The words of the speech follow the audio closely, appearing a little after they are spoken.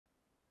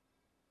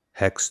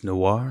Hex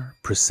Noir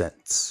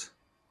presents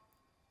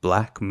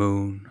Black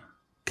Moon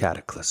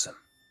Cataclysm.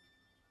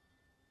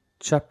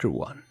 Chapter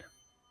 1.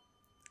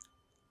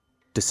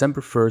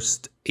 December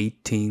 1st,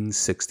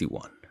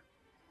 1861.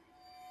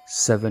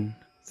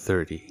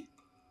 7:30.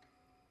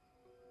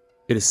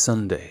 It is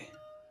Sunday,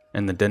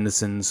 and the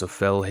denizens of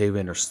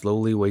Fellhaven are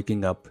slowly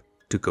waking up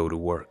to go to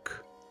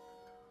work.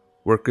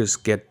 Workers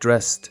get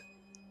dressed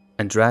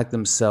and drag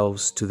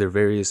themselves to their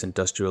various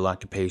industrial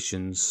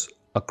occupations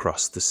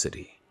across the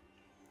city.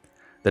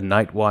 The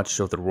night watch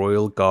of the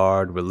Royal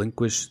Guard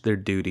relinquish their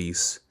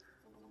duties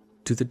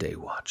to the day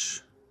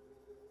watch,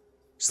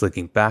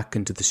 slinking back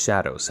into the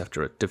shadows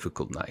after a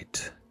difficult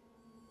night.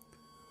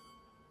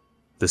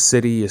 The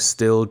city is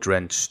still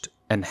drenched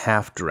and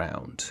half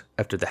drowned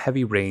after the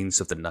heavy rains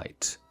of the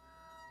night,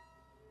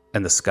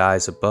 and the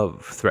skies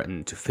above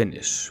threaten to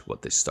finish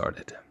what they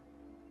started.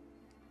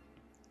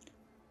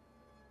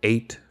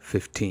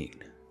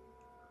 8:15.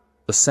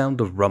 The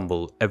sound of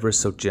rumble ever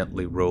so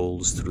gently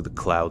rolls through the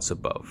clouds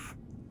above.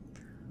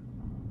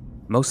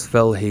 Most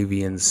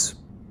Fellhavians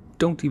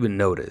don't even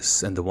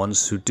notice, and the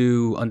ones who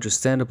do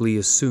understandably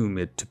assume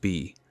it to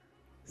be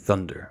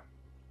thunder.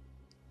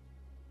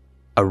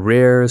 A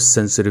rare,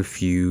 sensitive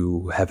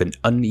few have an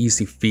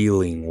uneasy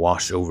feeling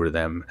wash over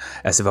them,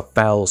 as if a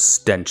foul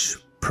stench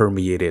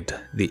permeated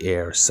the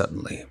air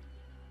suddenly.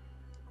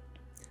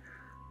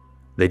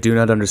 They do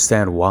not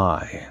understand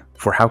why,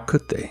 for how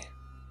could they?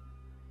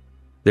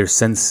 Their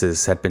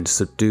senses had been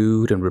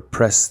subdued and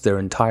repressed their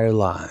entire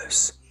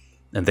lives,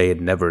 and they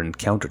had never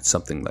encountered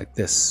something like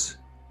this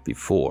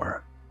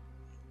before.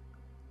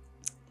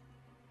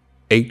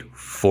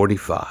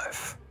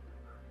 8:45.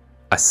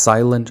 A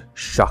silent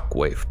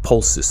shockwave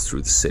pulses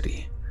through the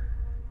city.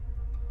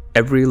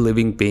 Every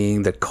living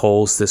being that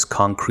calls this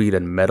concrete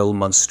and metal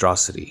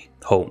monstrosity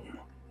home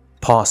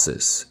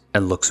pauses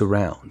and looks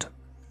around,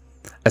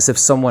 as if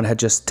someone had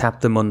just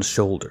tapped them on the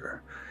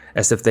shoulder,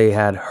 as if they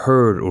had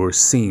heard or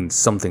seen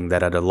something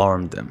that had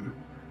alarmed them.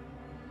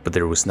 But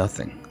there was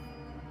nothing.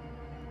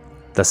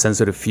 The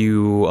sensitive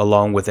few,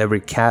 along with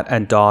every cat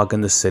and dog in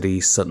the city,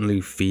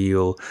 suddenly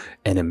feel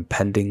an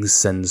impending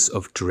sense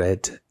of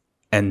dread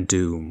and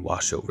doom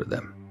wash over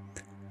them.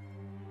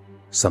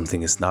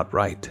 Something is not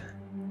right.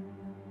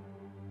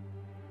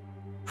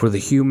 For the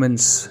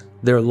humans,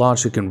 their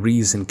logic and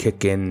reason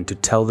kick in to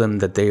tell them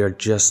that they are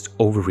just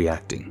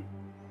overreacting.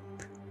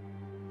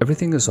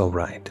 Everything is all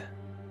right.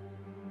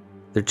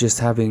 They're just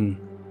having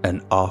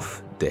an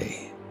off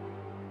day.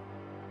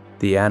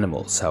 The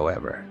animals,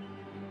 however,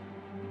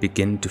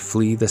 begin to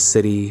flee the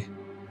city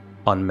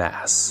en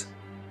masse.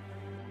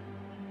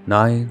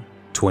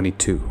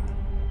 9:22.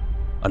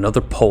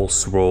 Another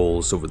pulse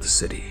rolls over the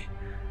city.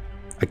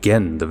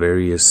 Again, the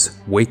various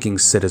waking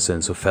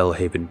citizens of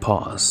Fellhaven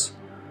pause.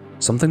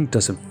 Something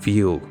doesn't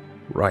feel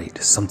right.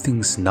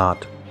 Something's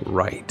not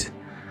right.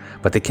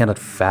 But they cannot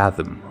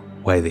fathom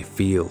why they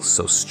feel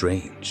so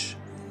strange.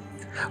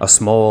 A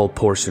small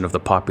portion of the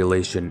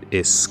population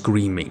is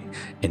screaming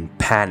in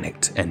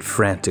panicked and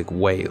frantic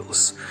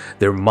wails.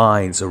 Their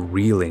minds are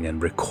reeling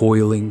and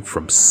recoiling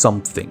from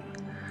something.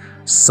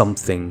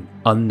 Something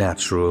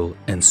unnatural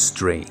and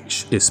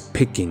strange is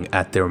picking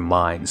at their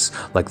minds,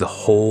 like the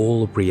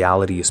whole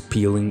reality is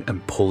peeling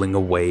and pulling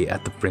away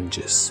at the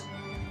fringes.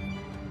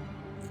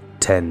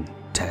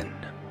 10:10.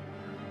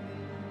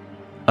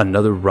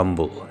 Another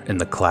rumble in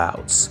the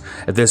clouds.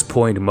 At this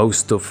point,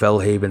 most of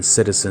Fellhaven's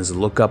citizens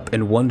look up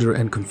in wonder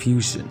and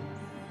confusion.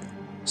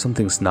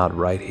 Something's not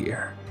right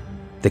here.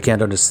 They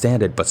can't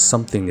understand it, but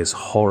something is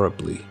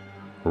horribly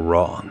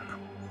wrong.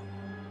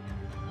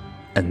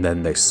 And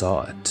then they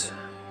saw it.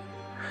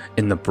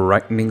 In the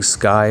brightening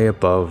sky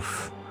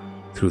above,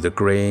 through the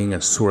graying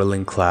and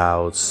swirling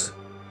clouds,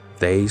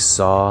 they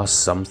saw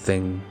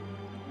something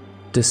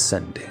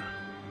descending.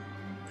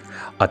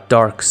 A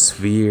dark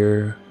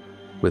sphere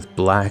with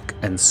black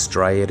and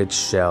striated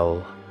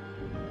shell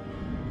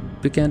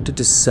began to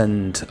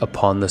descend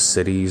upon the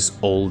city's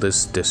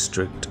oldest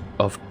district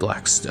of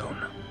Blackstone.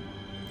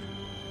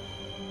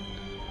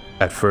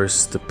 At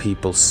first, the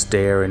people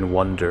stare in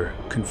wonder,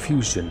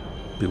 confusion,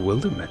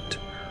 bewilderment,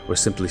 or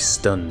simply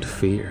stunned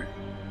fear.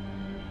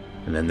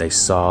 And then they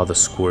saw the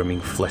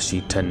squirming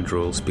fleshy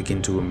tendrils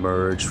begin to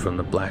emerge from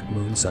the Black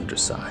Moon's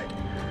underside,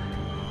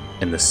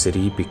 and the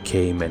city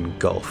became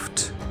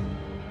engulfed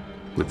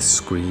with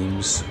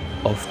screams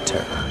of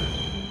terror.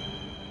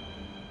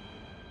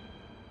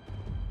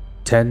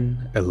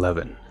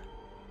 10:11.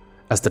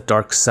 As the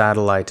dark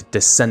satellite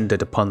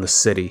descended upon the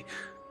city,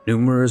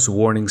 numerous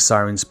warning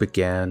sirens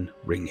began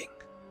ringing.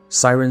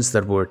 Sirens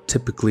that were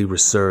typically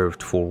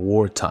reserved for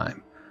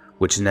wartime,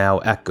 which now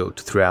echoed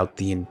throughout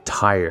the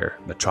entire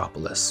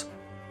metropolis.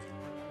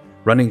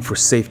 Running for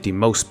safety,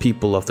 most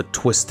people of the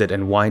twisted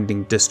and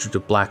winding district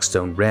of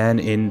Blackstone ran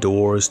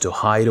indoors to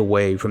hide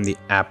away from the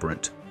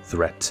aberrant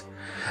threat.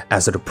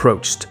 As it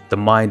approached, the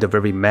mind of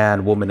every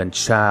man, woman, and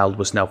child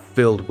was now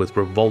filled with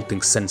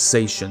revolting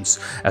sensations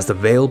as the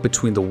veil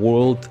between the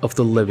world of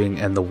the living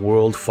and the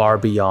world far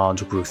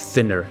beyond grew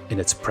thinner in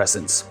its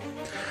presence.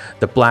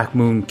 The Black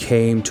Moon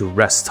came to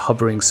rest,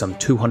 hovering some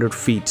 200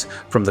 feet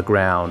from the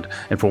ground,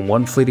 and for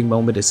one fleeting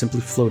moment it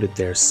simply floated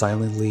there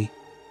silently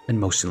and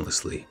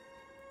motionlessly.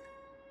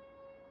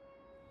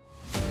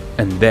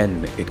 And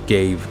then it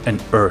gave an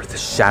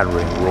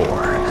earth-shattering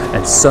roar,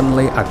 and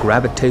suddenly a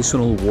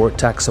gravitational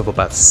vortex of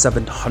about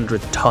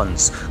 700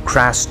 tons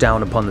crashed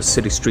down upon the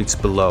city streets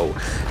below,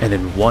 and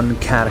in one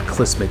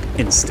cataclysmic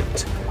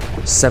instant,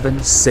 7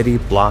 city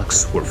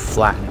blocks were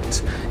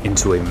flattened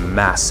into a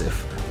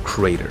massive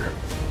crater.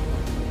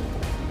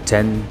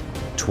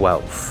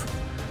 10:12.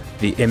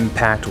 The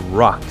impact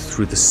rocked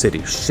through the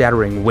city,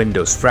 shattering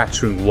windows,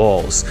 fracturing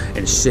walls,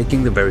 and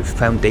shaking the very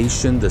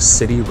foundation the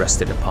city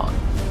rested upon.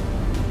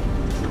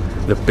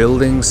 The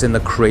buildings in the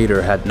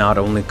crater had not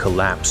only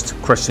collapsed,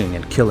 crushing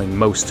and killing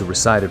most who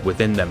resided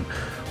within them,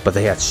 but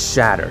they had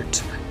shattered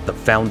the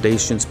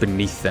foundations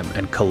beneath them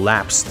and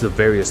collapsed the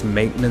various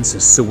maintenance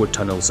and sewer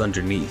tunnels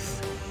underneath.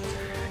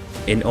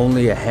 In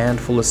only a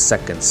handful of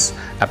seconds,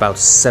 about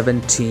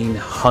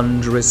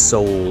 1,700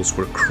 souls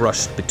were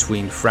crushed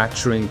between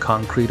fracturing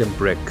concrete and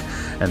brick,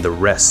 and the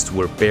rest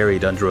were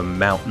buried under a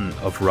mountain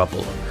of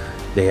rubble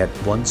they had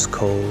once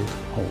called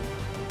home.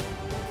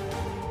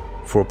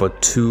 For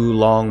but 2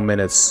 long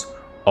minutes,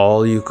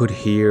 all you could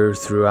hear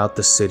throughout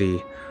the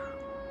city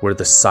were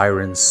the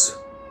sirens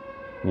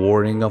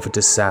warning of a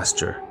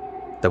disaster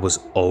that was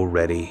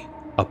already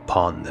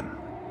upon them.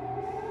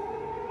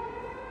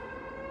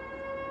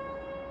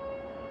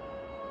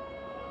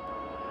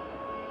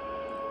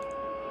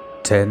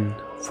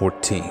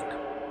 10:14.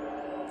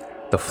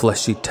 The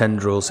fleshy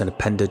tendrils and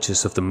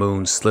appendages of the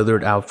moon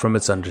slithered out from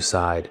its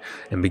underside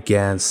and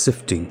began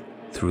sifting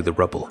through the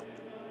rubble.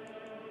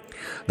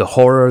 The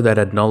horror that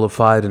had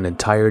nullified an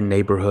entire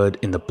neighborhood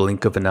in the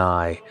blink of an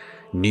eye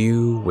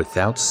knew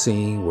without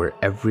seeing where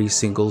every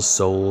single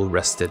soul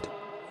rested.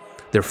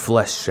 Their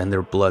flesh and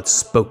their blood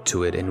spoke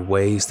to it in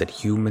ways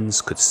that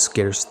humans could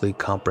scarcely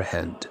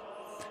comprehend.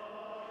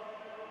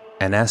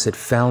 And as it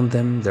found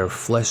them, their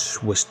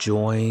flesh was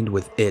joined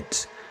with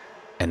it,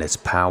 and its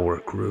power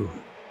grew.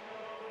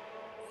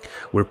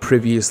 Where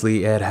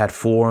previously it had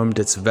formed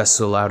its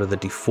vessel out of the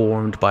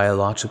deformed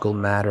biological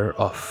matter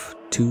of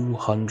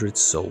 200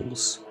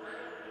 souls,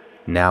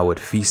 now it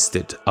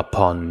feasted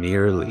upon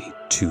nearly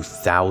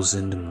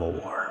 2,000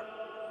 more.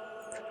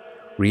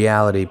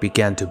 Reality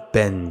began to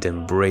bend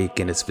and break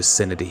in its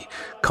vicinity.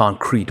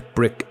 Concrete,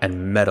 brick,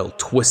 and metal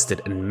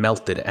twisted and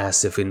melted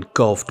as if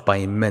engulfed by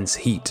immense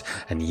heat,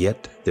 and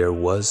yet there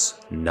was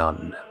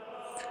none.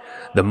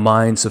 The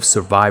minds of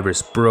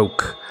survivors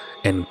broke,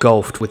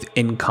 engulfed with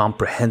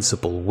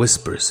incomprehensible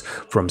whispers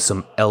from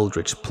some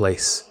eldritch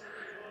place,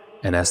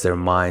 and as their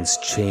minds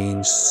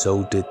changed,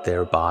 so did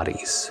their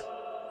bodies.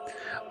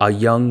 A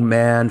young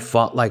man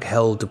fought like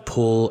hell to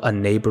pull a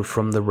neighbor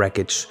from the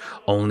wreckage,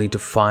 only to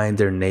find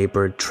their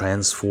neighbor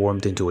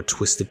transformed into a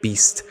twisted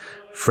beast,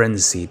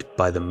 frenzied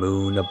by the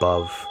moon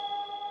above.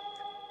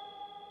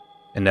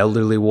 An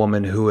elderly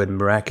woman who had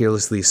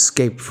miraculously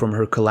escaped from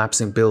her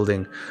collapsing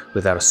building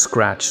without a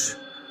scratch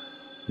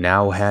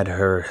now had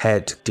her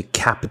head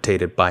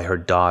decapitated by her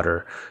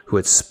daughter, who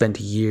had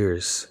spent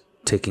years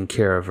taking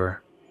care of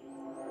her.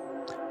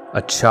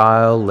 A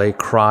child lay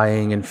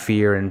crying in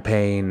fear and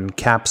pain,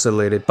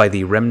 encapsulated by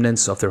the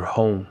remnants of their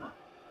home,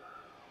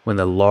 when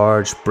the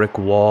large brick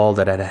wall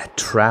that had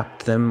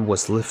trapped them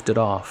was lifted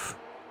off,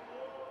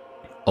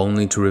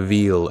 only to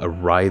reveal a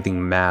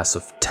writhing mass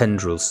of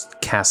tendrils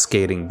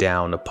cascading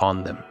down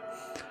upon them.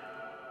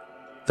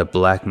 The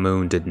Black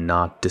Moon did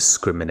not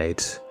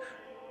discriminate,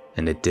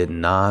 and it did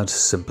not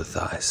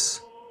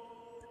sympathize.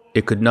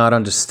 It could not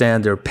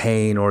understand their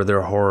pain or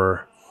their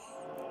horror.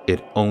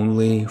 It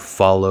only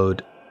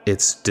followed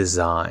its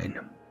design.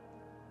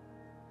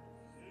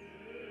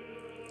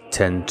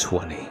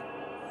 10:20.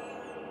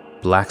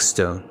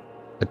 Blackstone,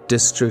 a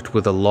district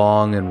with a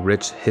long and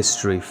rich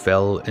history,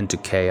 fell into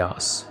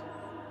chaos.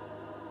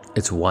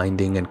 Its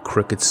winding and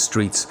crooked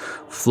streets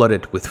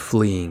flooded with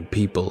fleeing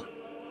people.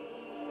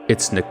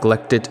 Its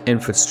neglected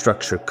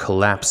infrastructure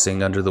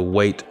collapsing under the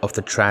weight of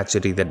the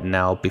tragedy that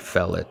now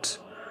befell it,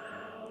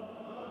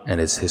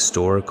 and its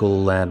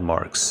historical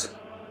landmarks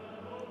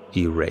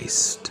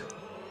erased.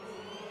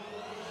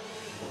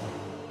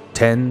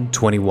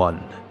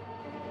 10:21.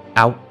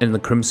 Out in the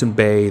Crimson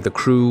Bay, the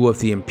crew of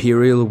the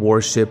Imperial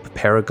warship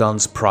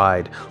Paragon's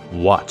Pride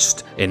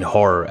watched in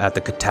horror at the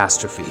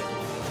catastrophe.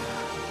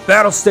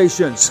 "Battle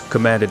stations!"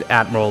 commanded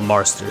Admiral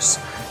Marsters,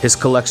 his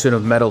collection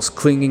of medals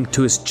clinging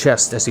to his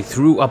chest as he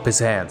threw up his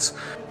hands.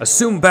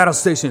 "Assume battle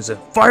stations and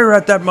fire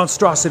at that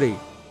monstrosity!"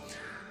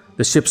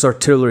 The ship's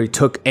artillery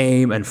took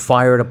aim and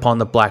fired upon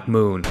the Black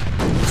Moon.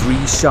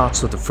 3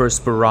 shots of the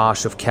first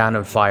barrage of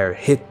cannon fire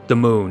hit the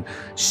moon,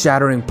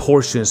 shattering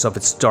portions of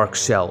its dark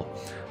shell,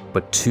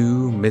 but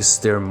 2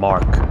 missed their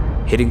mark,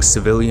 hitting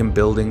civilian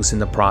buildings in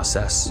the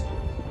process.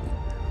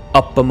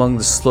 Up among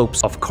the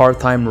slopes of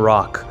Cartheim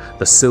Rock,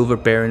 the Silver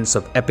Barons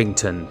of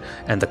Eppington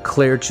and the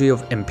clergy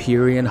of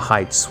Empyrean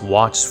Heights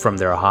watched from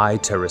their high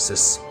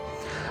terraces.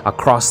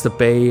 Across the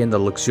bay in the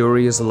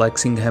luxurious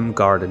Lexingham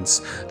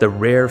Gardens, the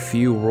rare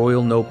few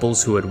royal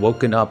nobles who had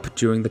woken up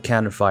during the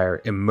cannon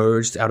fire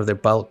emerged out of their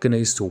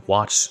balconies to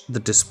watch the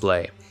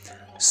display,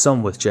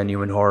 some with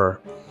genuine horror,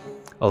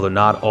 although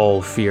not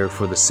all feared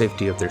for the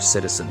safety of their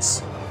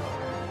citizens.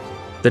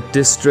 The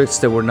districts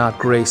that were not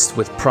graced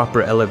with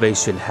proper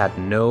elevation had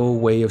no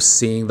way of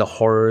seeing the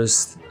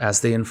horrors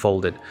as they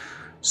unfolded,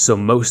 so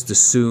most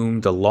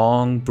assumed the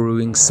long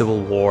brewing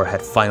civil war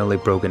had finally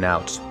broken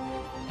out,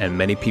 and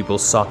many people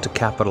sought to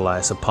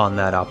capitalize upon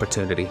that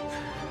opportunity.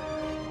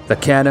 The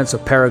cannons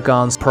of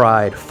Paragon's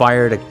Pride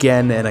fired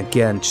again and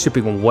again,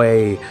 chipping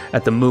away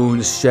at the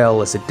moon's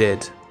shell as it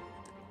did.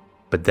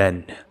 But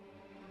then,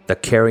 the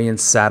carrion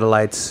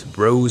satellite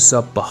rose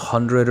up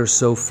 100 or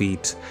so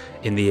feet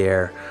in the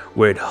air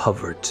where it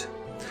hovered.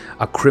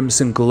 A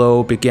crimson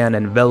glow began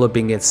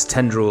enveloping its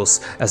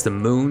tendrils as the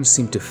moon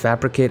seemed to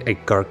fabricate a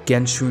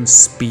gargantuan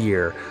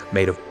spear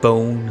made of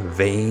bone,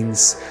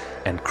 veins,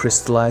 and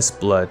crystallized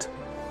blood.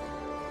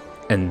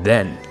 And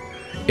then,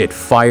 it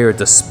fired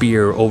the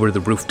spear over the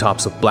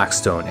rooftops of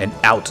Blackstone and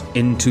out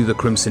into the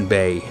Crimson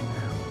Bay,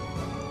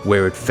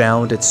 where it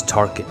found its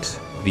target,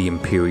 the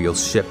Imperial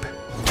ship.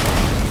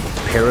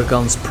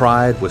 Paragon's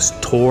Pride was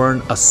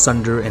torn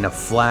asunder in a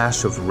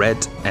flash of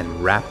red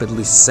and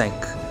rapidly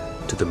sank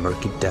to the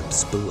murky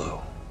depths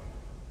below.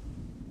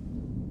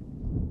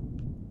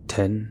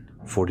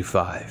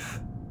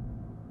 10:45.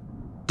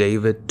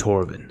 David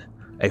Torvin,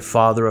 a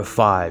father of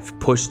 5,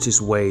 pushed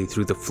his way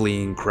through the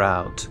fleeing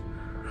crowd.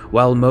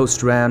 While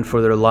most ran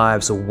for their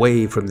lives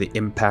away from the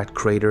impact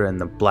crater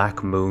and the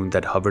black moon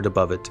that hovered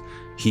above it,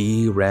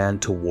 he ran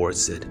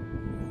towards it.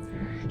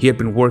 He had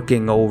been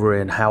working over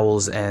in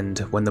Howell's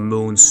End when the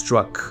moon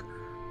struck,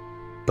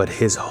 but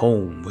his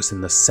home was in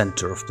the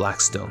center of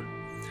Blackstone,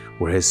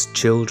 where his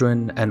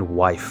children and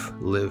wife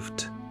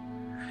lived.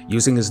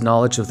 Using his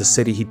knowledge of the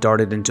city, he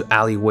darted into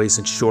alleyways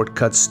and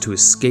shortcuts to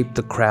escape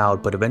the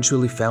crowd, but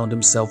eventually found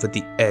himself at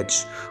the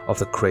edge of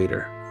the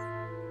crater.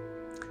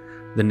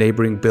 The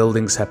neighboring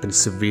buildings had been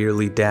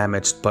severely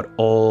damaged, but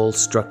all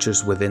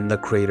structures within the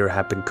crater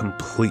had been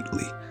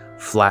completely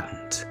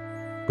flattened.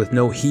 With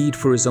no heed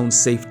for his own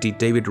safety,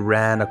 David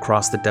ran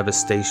across the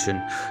devastation,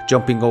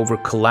 jumping over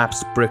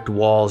collapsed brick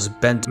walls,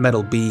 bent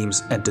metal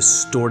beams, and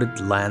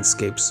distorted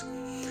landscapes.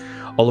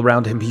 All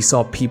around him he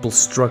saw people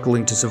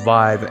struggling to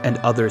survive and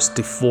others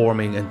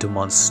deforming into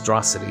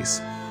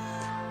monstrosities.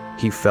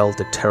 He felt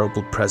a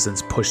terrible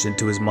presence push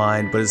into his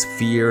mind, but his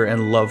fear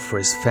and love for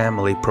his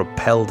family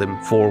propelled him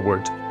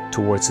forward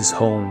towards his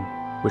home,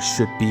 which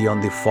should be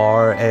on the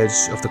far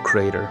edge of the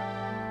crater.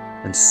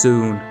 And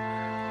soon,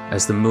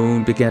 as the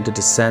moon began to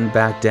descend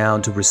back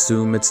down to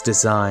resume its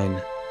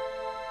design,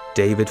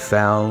 David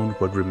found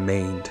what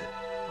remained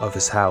of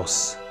his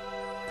house.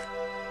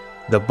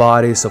 The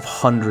bodies of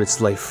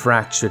hundreds lay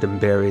fractured and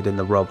buried in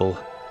the rubble,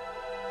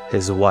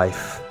 his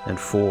wife and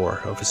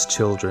 4 of his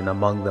children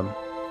among them.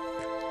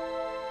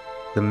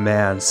 The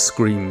man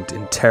screamed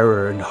in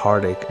terror and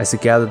heartache as he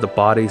gathered the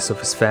bodies of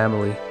his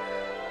family,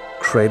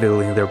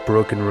 cradling their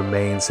broken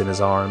remains in his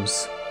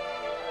arms.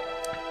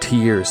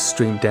 Tears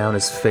streamed down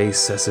his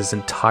face as his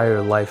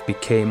entire life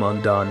became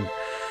undone,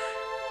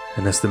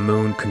 and as the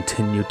moon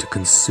continued to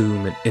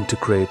consume and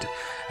integrate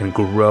and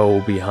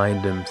grow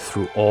behind him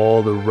through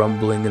all the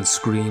rumbling and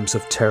screams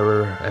of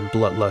terror and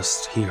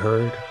bloodlust, he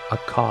heard a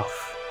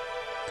cough.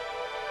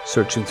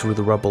 Searching through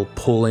the rubble,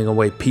 pulling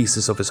away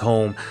pieces of his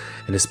home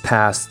and his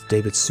past,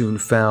 David soon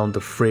found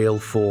the frail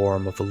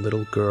form of a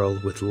little girl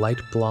with light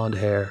blonde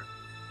hair,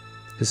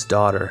 his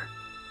daughter,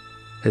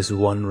 his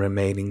one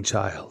remaining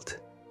child,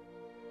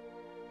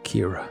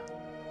 Kira.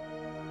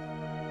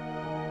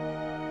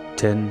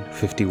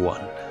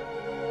 10:51.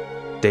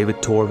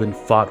 David Torvin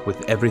fought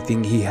with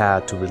everything he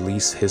had to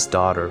release his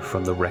daughter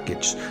from the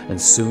wreckage, and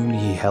soon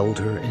he held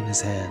her in his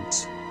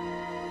hands.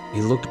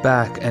 He looked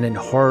back, and in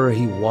horror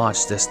he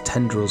watched as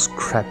tendrils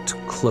crept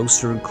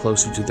closer and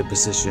closer to the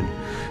position,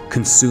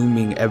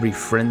 consuming every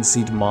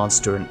frenzied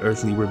monster and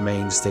earthly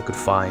remains they could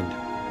find.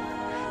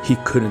 He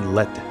couldn't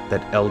let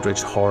that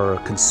eldritch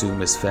horror consume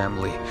his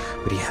family,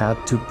 but he had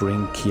to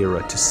bring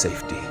Kira to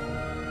safety.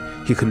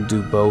 He couldn't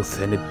do both,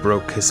 and it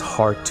broke his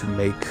heart to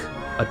make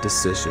a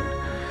decision.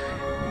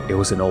 It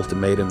was an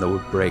ultimatum that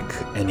would break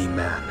any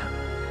man.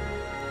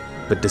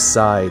 But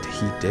decide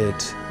he did,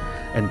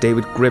 and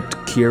David gripped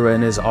Kira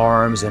in his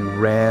arms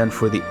and ran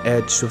for the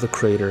edge of the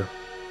crater.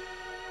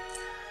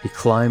 He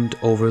climbed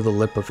over the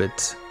lip of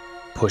it,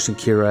 pushing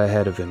Kira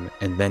ahead of him,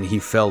 and then he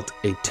felt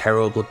a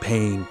terrible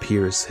pain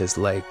pierce his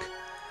leg.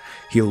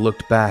 He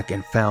looked back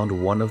and found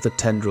one of the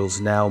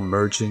tendrils now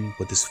merging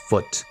with his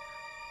foot,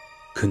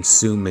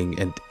 consuming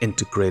and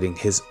integrating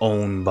his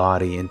own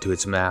body into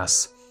its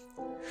mass.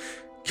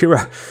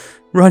 "Kira,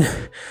 run!"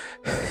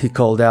 he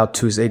called out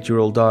to his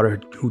 8-year-old daughter,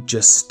 who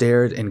just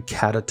stared in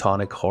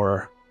catatonic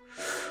horror.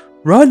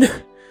 "Run!"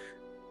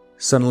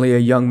 Suddenly, a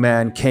young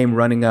man came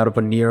running out of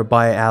a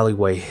nearby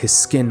alleyway. His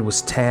skin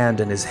was tanned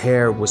and his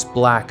hair was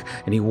black,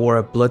 and he wore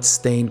a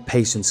blood-stained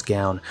patient's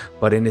gown,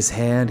 but in his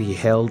hand he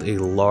held a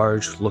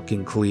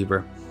large-looking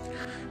cleaver.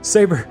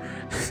 Save her!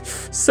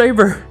 Save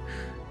her!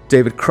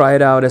 David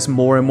cried out as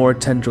more and more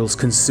tendrils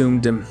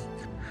consumed him.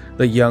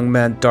 The young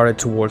man darted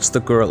towards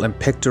the girl and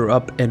picked her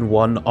up in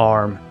one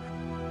arm.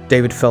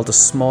 David felt a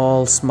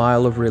small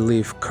smile of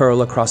relief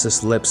curl across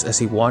his lips as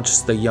he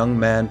watched the young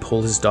man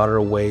pull his daughter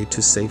away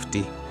to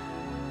safety.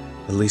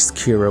 At least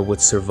Kira would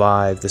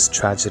survive this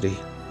tragedy.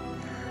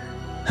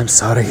 "I'm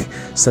sorry,"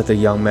 said the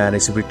young man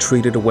as he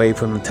retreated away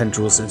from the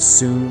tendrils, and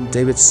soon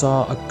David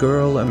saw a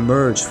girl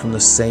emerge from the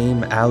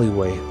same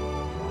alleyway.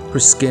 Her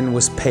skin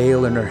was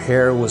pale and her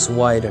hair was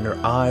white and her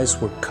eyes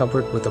were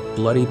covered with a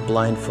bloody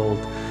blindfold,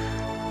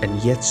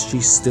 and yet she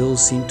still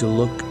seemed to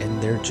look in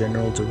their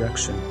general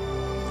direction.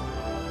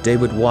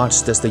 David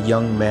watched as the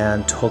young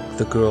man took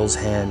the girl's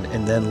hand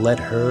and then led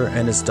her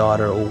and his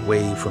daughter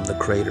away from the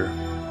crater.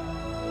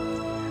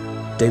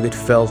 David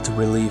felt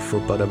relief for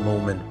but a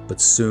moment, but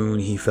soon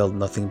he felt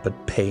nothing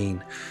but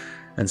pain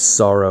and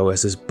sorrow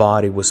as his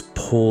body was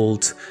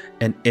pulled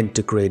and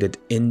integrated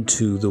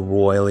into the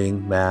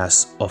roiling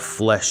mass of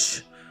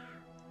flesh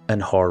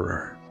and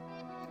horror.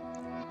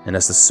 And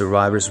as the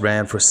survivors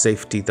ran for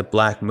safety, the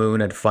Black Moon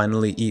had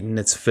finally eaten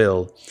its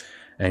fill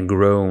and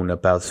grown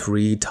about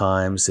 3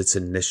 times its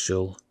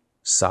initial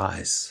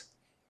size.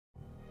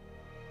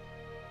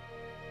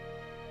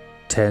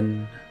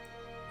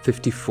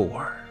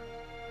 10:54.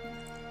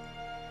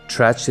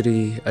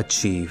 Tragedy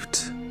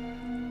achieved.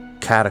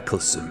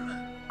 Cataclysm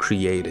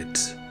created.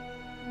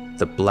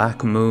 The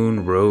Black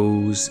Moon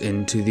rose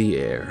into the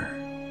air.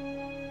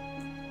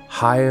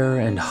 Higher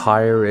and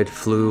higher it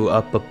flew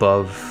up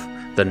above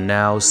the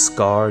now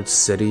scarred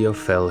city of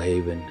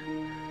Fellhaven,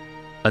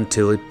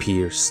 until it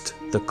pierced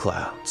the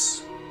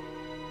clouds.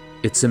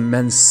 Its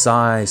immense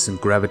size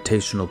and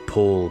gravitational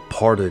pull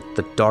parted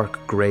the dark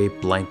gray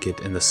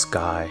blanket in the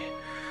sky,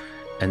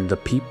 and the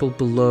people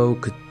below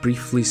could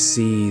briefly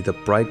see the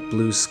bright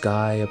blue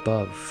sky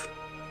above.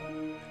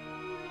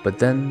 But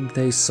then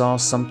they saw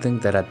something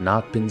that had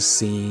not been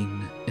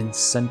seen in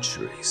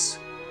centuries.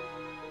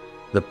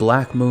 The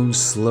Black Moon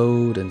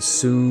slowed and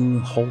soon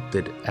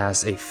halted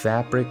as a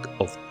fabric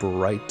of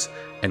bright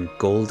and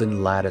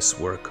golden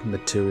latticework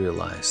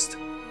materialized.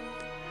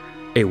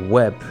 A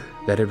web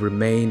that had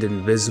remained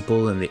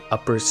invisible in the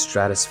upper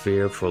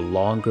stratosphere for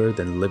longer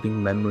than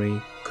living memory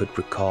could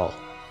recall.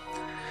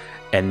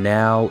 And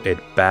now it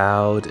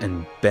bowed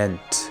and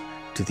bent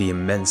to the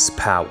immense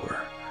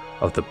power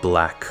of the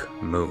Black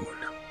Moon.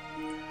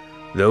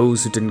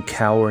 Those who didn't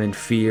cower in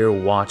fear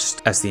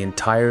watched as the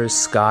entire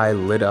sky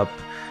lit up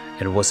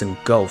and was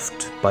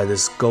engulfed by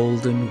this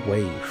golden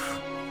wave.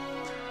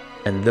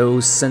 And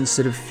those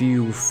sensitive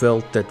few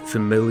felt that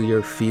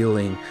familiar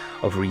feeling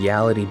of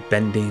reality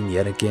bending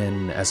yet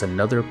again as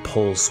another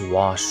pulse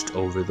washed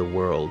over the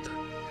world.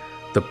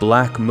 The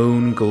Black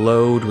Moon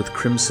glowed with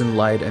crimson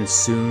light, and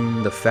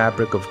soon the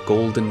fabric of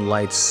golden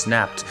light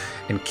snapped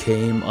and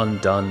came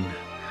undone,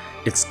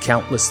 its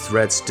countless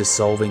threads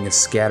dissolving and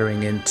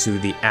scattering into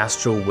the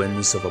astral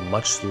winds of a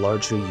much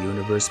larger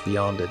universe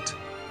beyond it.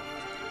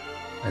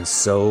 And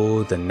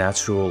so the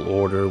natural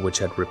order, which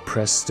had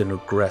repressed and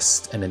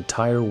regressed an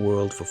entire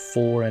world for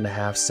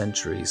 4.5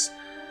 centuries,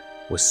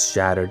 was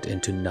shattered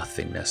into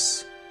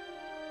nothingness.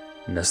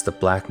 And as the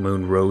Black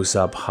Moon rose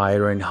up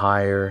higher and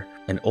higher,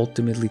 and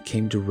ultimately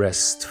came to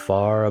rest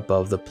far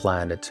above the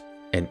planet,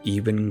 an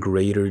even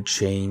greater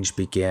change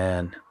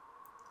began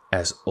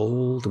as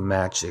old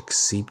magic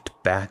seeped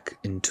back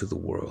into the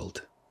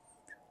world.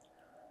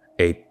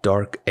 A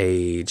dark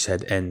age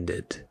had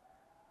ended,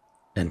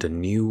 and a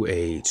new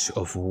age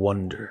of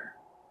wonder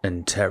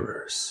and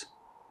terrors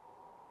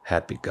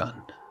had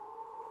begun.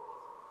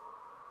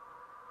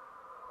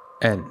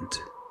 End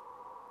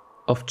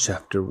of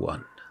Chapter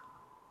 1.